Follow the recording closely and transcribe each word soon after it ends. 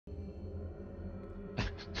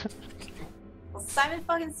Well, Simon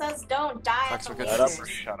fucking says don't die at the Shut up lasers. or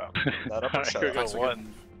shut up. Shut up or shut Go up.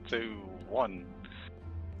 1, 2, 1.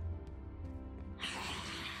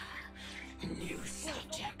 New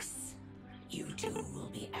subjects. You two will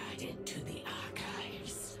be added to the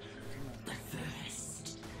archives. But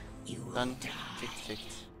first, you will Done. die. Kicked.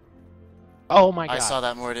 Oh my god. I saw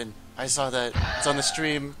that, Morden. I saw that. It's on the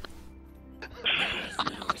stream.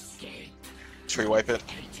 No escape. Should we wipe it?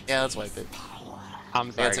 Yeah, let's wipe it. I'm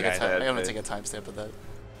I'm sorry, gonna guys. take a timestamp of that.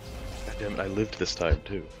 God damn it, I lived this time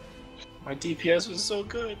too. My DPS was so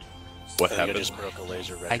good. What I happened? just broke a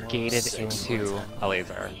laser I record. gated 6. into a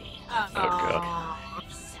laser. Oh god.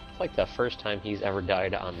 It's like the first time he's ever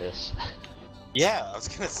died on this. Yeah, I was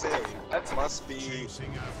gonna say, that must be,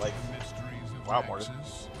 like, wow, Morgan.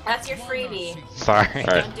 That's your freebie. Sorry. Alright.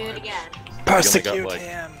 Don't do it again. Persecute like,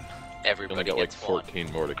 him! Everybody got like gets one.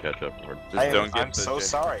 14 more to catch up. I'm so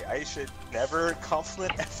sorry. I should never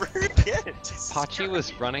compliment ever again. Jesus Pachi was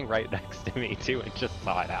Christ. running right next to me too and just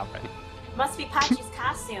saw it happen. Must be Pachi's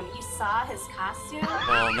costume. You saw his costume,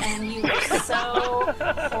 man. and you were so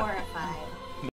horrified.